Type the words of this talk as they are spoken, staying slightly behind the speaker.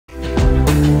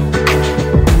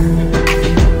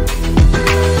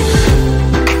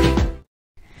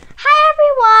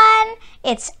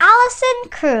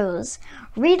cruise.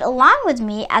 Read along with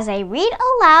me as I read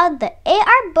aloud the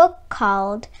AR book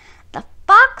called The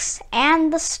Fox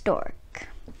and the Stork.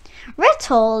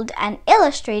 Retold and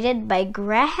illustrated by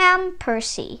Graham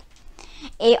Percy.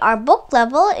 AR book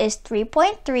level is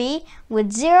 3.3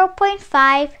 with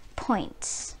 0.5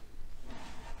 points.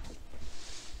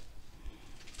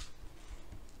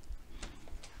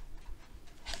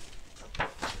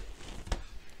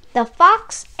 The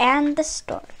Fox and the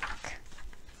Stork.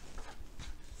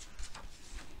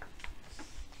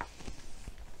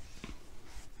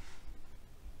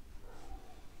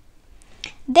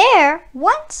 There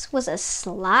once was a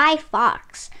sly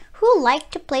fox who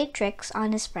liked to play tricks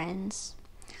on his friends.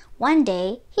 One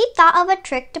day, he thought of a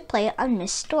trick to play on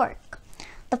Miss Stork.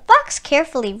 The fox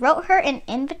carefully wrote her an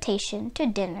invitation to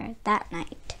dinner that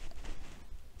night.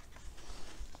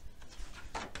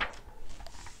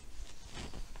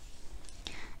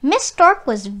 Miss Stork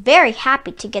was very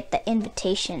happy to get the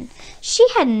invitation. She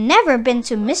had never been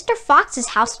to Mr. Fox's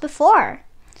house before.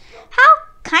 How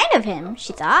kind of him,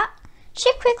 she thought. She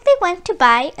quickly went to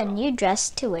buy a new dress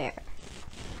to wear.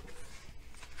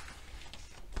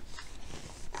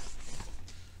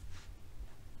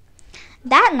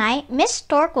 That night, Miss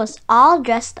Stork was all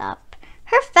dressed up.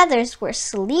 Her feathers were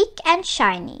sleek and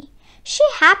shiny. She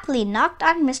happily knocked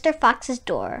on Mr. Fox's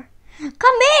door.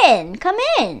 Come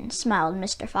in, smiled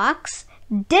Mr. Fox.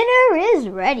 Dinner is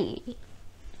ready.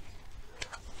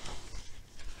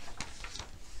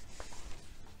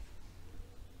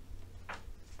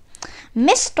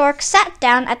 Miss Stork sat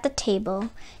down at the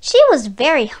table. She was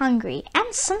very hungry,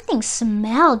 and something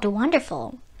smelled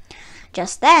wonderful.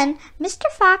 Just then, Mr.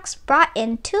 Fox brought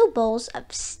in 2 bowls of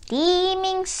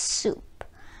steaming soup.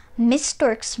 Miss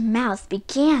Stork's mouth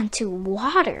began to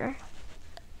water.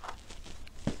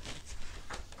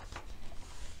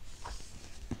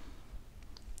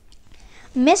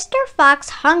 Mr. Fox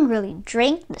hungrily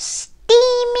drank the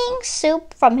steaming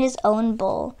soup from his own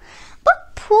bowl.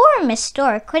 But poor Miss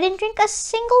Stork couldn't drink a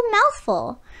single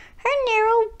mouthful. Her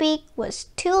narrow beak was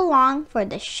too long for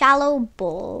the shallow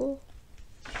bowl.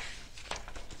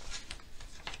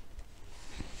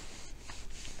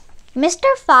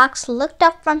 Mr. Fox looked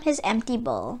up from his empty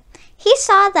bowl. He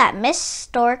saw that Miss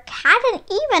Stork hadn't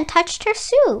even touched her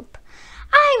soup.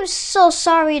 "I'm so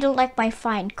sorry you don't like my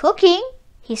fine cooking,"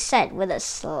 he said with a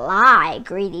sly,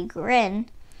 greedy grin.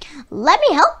 "Let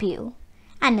me help you."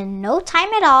 And in no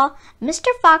time at all, Mr.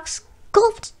 Fox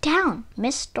gulped down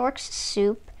Miss Stork's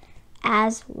soup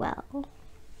as well.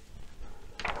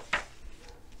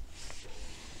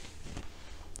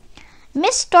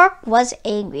 Miss Stork was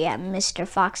angry at Mr.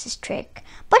 Fox's trick,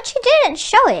 but she didn't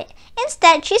show it.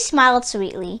 Instead, she smiled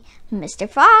sweetly. "Mr.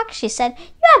 Fox," she said,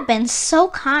 "you have been so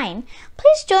kind.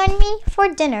 Please join me for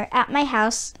dinner at my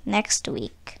house next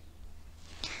week."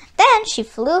 Then she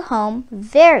flew home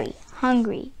very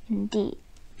hungry indeed.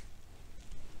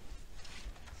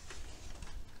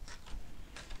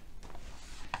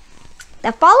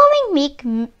 The following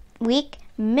week,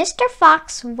 Mr.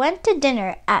 Fox went to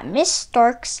dinner at Miss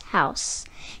Stork's house.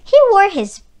 He wore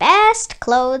his best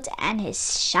clothes and his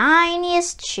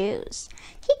shiniest shoes.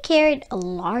 He carried a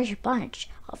large bunch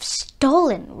of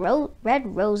stolen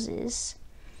red roses.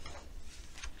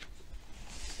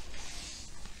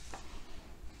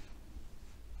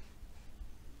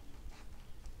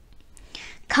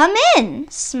 "Come in,"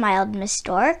 smiled Miss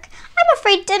Stork. "I'm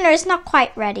afraid dinner is not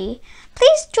quite ready.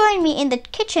 Please join me in the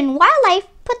kitchen while I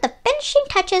put the finishing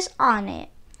touches on it."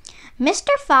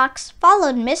 Mr. Fox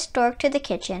followed Miss Stork to the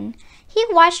kitchen. He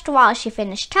watched while she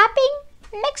finished chopping,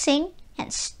 mixing,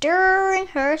 and stirring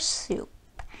her soup.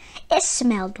 It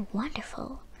smelled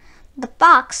wonderful. The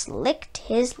fox licked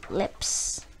his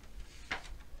lips.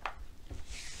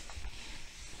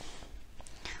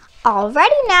 "All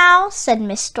ready now," said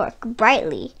Miss Stork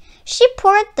brightly. She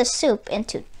poured the soup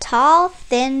into tall,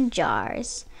 thin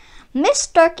jars. Miss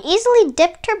Stork easily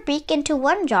dipped her beak into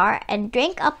one jar and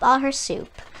drank up all her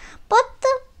soup. But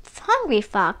the hungry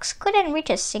fox couldn't reach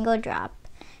a single drop.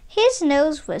 His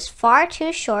nose was far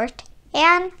too short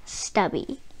and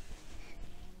stubby.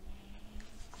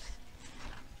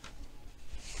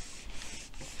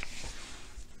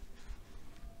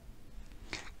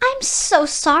 "I'm so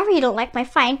sorry you don't like my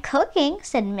fine cooking,"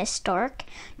 said Miss Stork,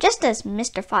 just as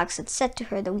Mr. Fox had said to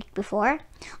her the week before.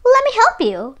 "Let me help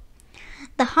you."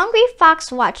 The hungry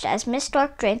fox watched as Miss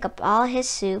Stork drank up all his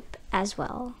soup as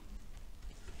well.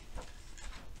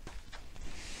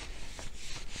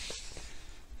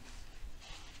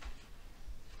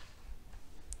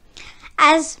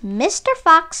 As Mr.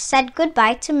 Fox said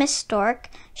goodbye to Miss Stork,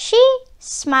 she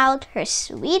smiled her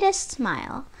sweetest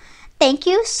smile. Thank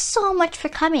you so much for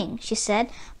coming, she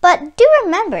said. But do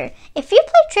remember, if you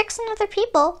play tricks on other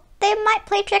people, they might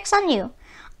play tricks on you.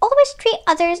 Always treat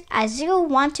others as you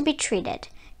want to be treated.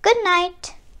 Good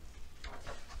night.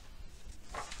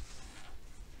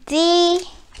 The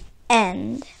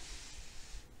end.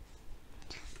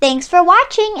 Thanks for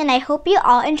watching, and I hope you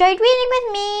all enjoyed reading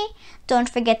with me. Don't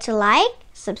forget to like,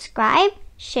 subscribe,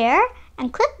 share,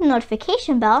 and click the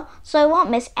notification bell so I won't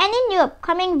miss any new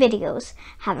upcoming videos.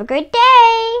 Have a great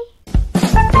day!